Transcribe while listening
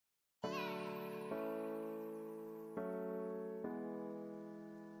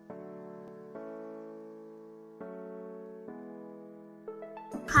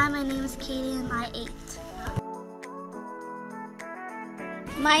Hi, my name is Katie and I'm 8.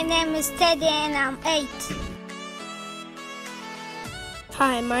 My name is Teddy and I'm 8.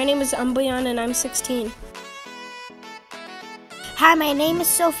 Hi, my name is Ambayan and I'm 16. Hi, my name is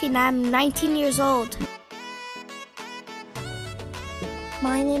Sophie and I'm 19 years old.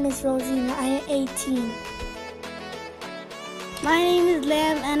 My name is Rosie and I am 18. My name is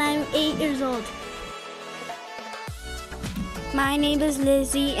Lam and I'm 8 years old. My name is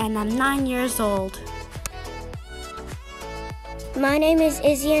Lizzie and I'm 9 years old. My name is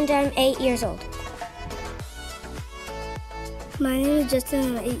Izzy and I'm 8 years old. My name is Justin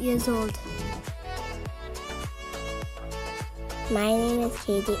and I'm 8 years old. My name is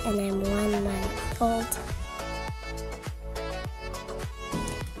Katie and I'm 1 month old.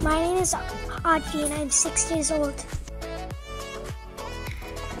 My name is Audrey and I'm 6 years old.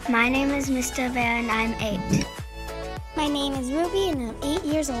 My name is Mr. Bear and I'm 8. My name is Ruby and I'm 8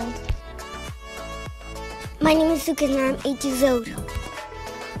 years old. My name is Lucas and I'm 8 years old.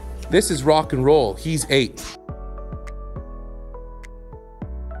 This is Rock and Roll. He's 8.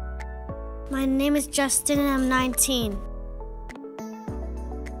 My name is Justin and I'm 19.